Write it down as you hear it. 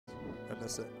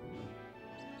miss it.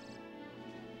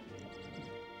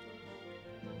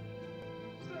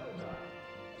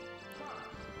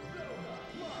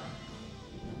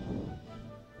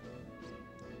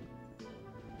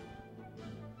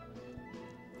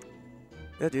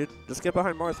 Yeah, dude, just get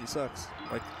behind Marth. He sucks.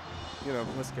 Like, you know,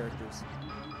 most characters.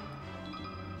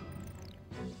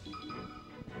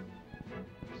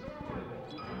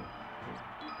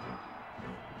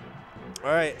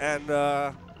 All right, and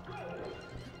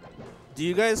do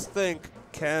you guys think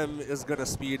Chem is gonna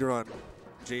speedrun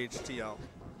JHTL?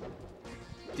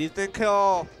 Do you think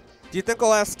he'll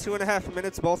last 2.5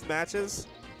 minutes both matches?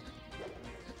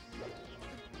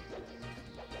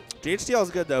 JHTL is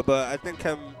good though, but I think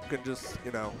Chem can just,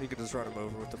 you know, he can just run him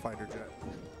over with the fighter jet.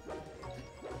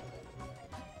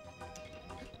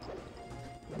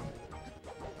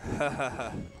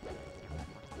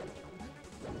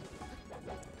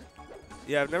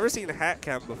 Yeah, I've never seen Hat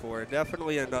Chem before.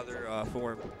 Definitely another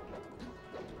form.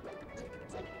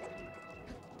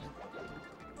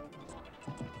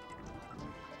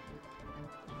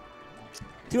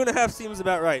 Two and a half seems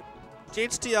about right.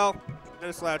 JHTL,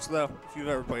 no slouch though, if you've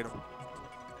ever played him.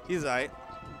 He's aight.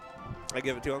 I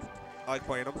give it to him. I like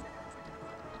playing him.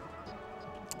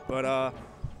 But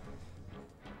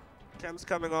Chem's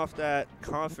coming off that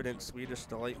confident Swedish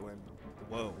Delight win.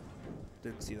 Whoa,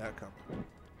 didn't see that coming.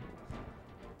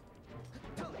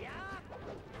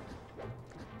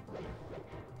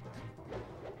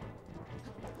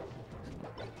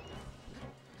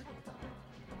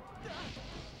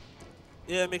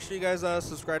 Yeah, make sure you guys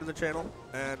subscribe to the channel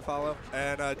and follow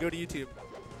and go to YouTube.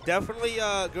 Definitely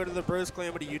go to the Bros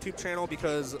Calamity YouTube channel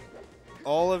because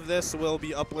all of this will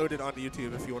be uploaded onto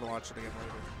YouTube if you want to watch it again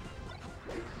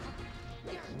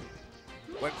later.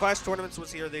 When Clash Tournaments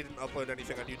was here, they didn't upload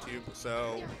anything on YouTube.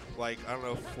 So, like, I don't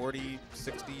know, 40,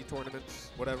 60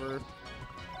 tournaments, whatever,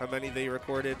 how many they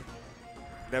recorded,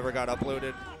 never got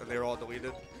uploaded, and they were all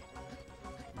deleted.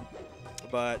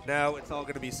 But now it's all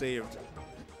going to be saved.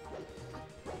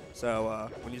 So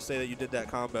when you say that you did that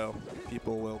combo,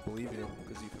 people will believe you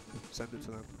because you can send it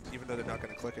to them, even though they're not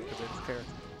going to click it because they don't care.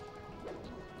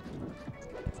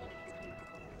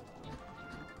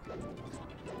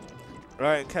 All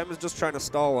right, and Chem is just trying to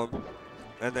stall him,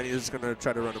 and then he's just going to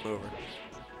try to run him over.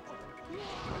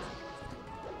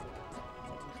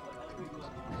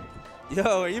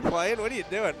 Yo, are you playing? What are you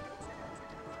doing?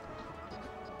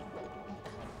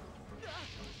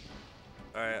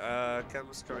 Alright,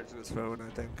 Chem's charging his phone, I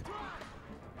think.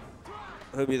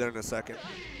 He'll be there in a second.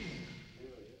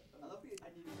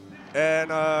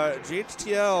 And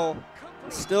JHTL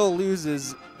still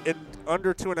loses in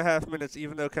under 2.5 minutes,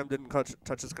 even though Chem didn't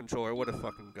touch his controller. What a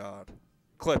fucking god.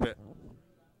 Clip it.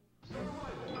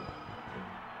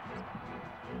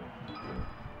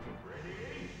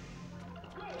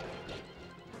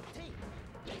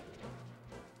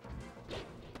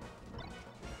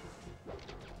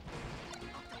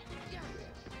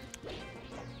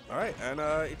 All right, and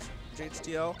it's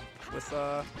JHTL with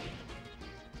a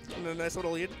nice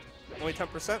little lead. Only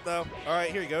 10% though. All right,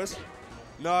 here he goes.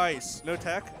 Nice, no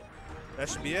tech. That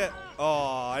should be it.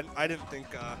 Oh, I didn't think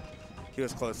he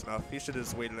was close enough. He should have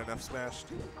just waited enough smashed.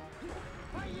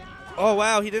 Oh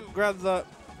wow, he didn't grab the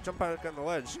jump out on the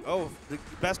ledge. Oh, the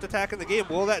best attack in the game.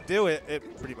 Will that do it?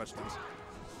 It pretty much does.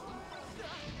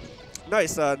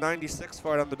 Nice, 96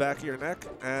 fart on the back of your neck,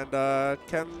 and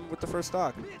Chem with the first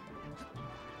stock.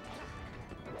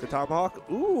 The tomahawk.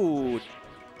 Ooh.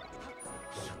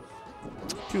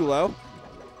 Too low.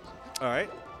 All right.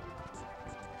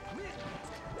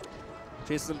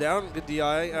 Chases him down. Good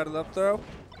DI out of the up throw.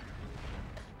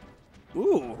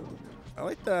 Ooh. I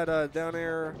like that down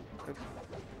air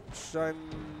shine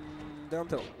down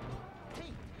tilt.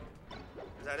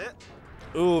 Is that it?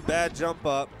 Ooh, bad jump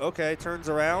up. Okay, turns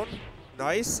around.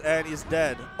 Nice, and he's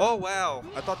dead. Oh, wow.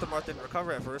 I thought the Marth didn't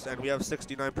recover at first, and we have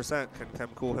 69%. Can Chem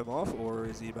cool him off, or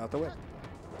is he about to win?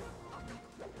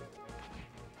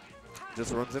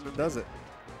 Just runs in and does it.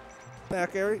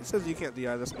 Back air. He says you can't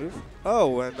DI this move.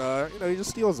 Oh, and, you know, he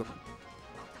just steals him.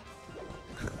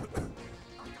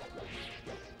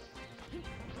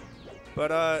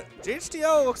 But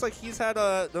JHTL looks like he's had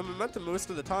the momentum most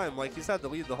of the time. Like, he's had the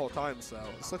lead the whole time, so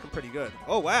it's looking pretty good.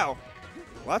 Oh, wow.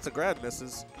 Lots of grab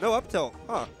misses. No up tilt.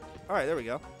 Huh. All right, there we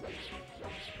go.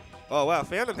 Oh, wow.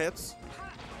 Phantom hits.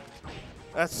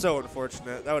 That's so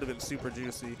unfortunate. That would have been super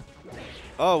juicy.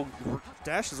 Oh,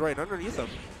 dash is right underneath him.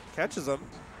 Catches him.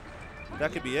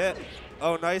 That could be it.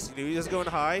 Oh, nice. He knew he was going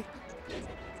high.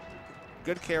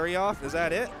 Good carry off. Is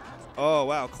that it? Oh,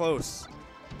 wow. Close.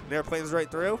 And airplane's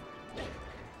right through.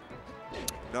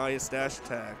 Nice dash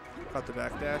attack. Caught the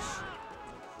back dash.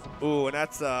 Ooh, and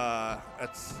that's a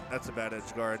bad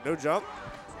edge guard. No jump.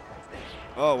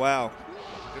 Oh wow,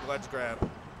 good ledge grab.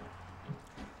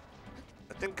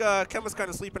 I think Chem was kind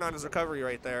of sleeping on his recovery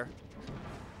right there.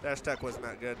 Dash tech wasn't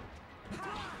that good.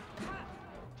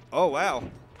 Oh wow.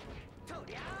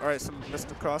 All right, some missed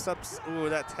cross ups. Ooh,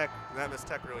 that missed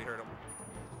tech really hurt him.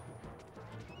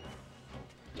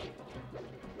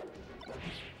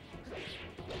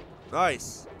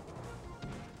 Nice.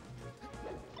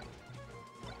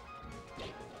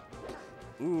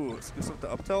 Ooh, excuse up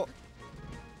the up tilt.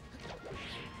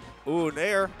 Ooh,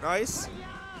 nair, nice.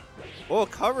 Oh,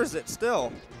 covers it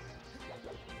still.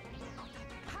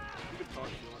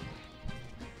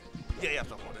 Yeah, you have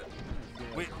to hold it.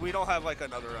 We don't have like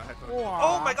another headphone.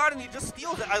 Oh my god, and he just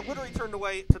steals it. I literally turned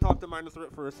away to talk to Minor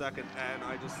Threat for a second, and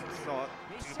I just saw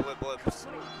 2 blips.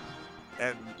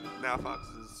 And now Fox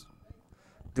is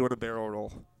doing a barrel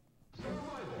roll.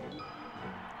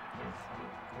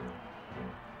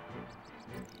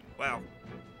 Wow.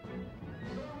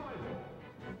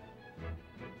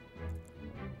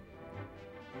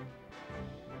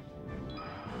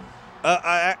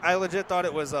 I legit thought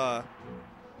it was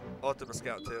Ultima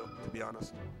Scout too, to be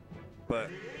honest. But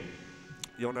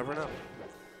you'll never know.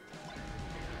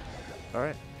 All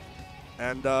right.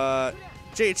 And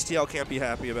JHTL can't be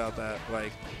happy about that.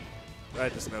 Like, I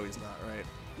just know he's not, right?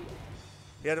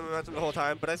 He had a momentum the whole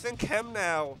time, but I think Chem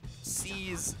now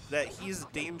sees that he's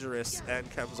dangerous, and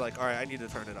Chem's like, all right, I need to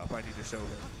turn it up. I need to show him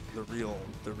the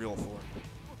real form.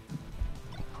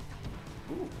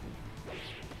 Ooh.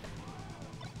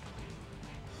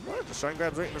 Oh, the shine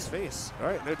grabs right in his face. All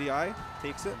right, no DI,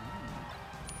 takes it.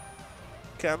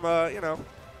 Chem, you know,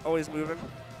 always moving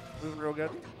real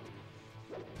good.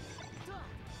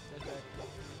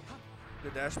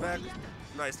 Good dash back.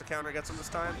 Nice, the counter gets him this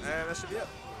time, and that should be it.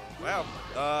 Wow,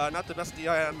 not the best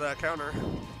DI on the counter, to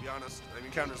be honest. I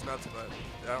mean, counter's nuts, but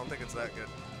I don't think it's that good.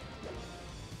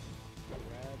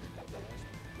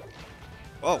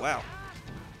 Oh, wow.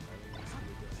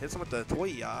 Hits him with the toy,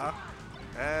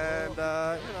 and,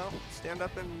 you know, stand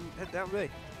up and hit down B.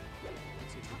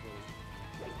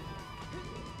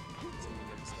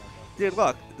 Dude,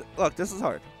 look, this is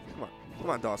hard.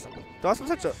 Come on, Dawson. Dawson's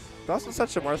such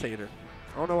a Marth hater.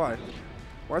 I don't know why.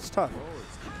 Marth's tough.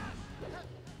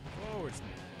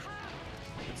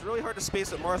 It's really hard to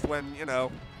space at Marth when, you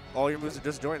know, all your moves are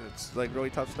disjointed. It's like really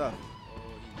tough stuff.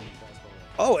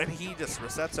 Oh, and he just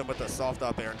resets him with a soft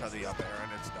up air into the up air,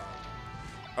 and it's done.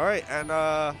 All right, and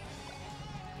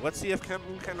let's see if Chem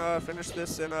can finish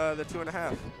this in the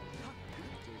 2.5.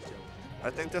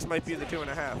 I think this might be the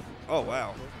 2.5. Oh,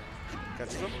 wow.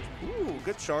 Catches him. Ooh,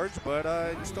 good charge, but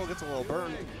he still gets a little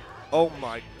burn. Oh,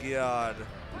 my God.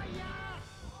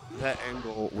 That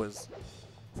angle was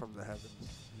from the heavens.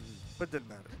 But it didn't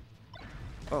matter.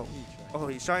 Oh,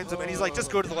 he shines him, and he's like, just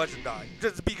go to the ledge and die.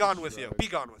 Just be gone with you. Be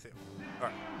gone with you. All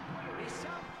right.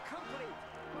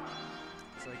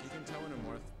 It's like you can tell when a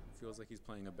Marth feels like he's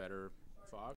playing a better Fox.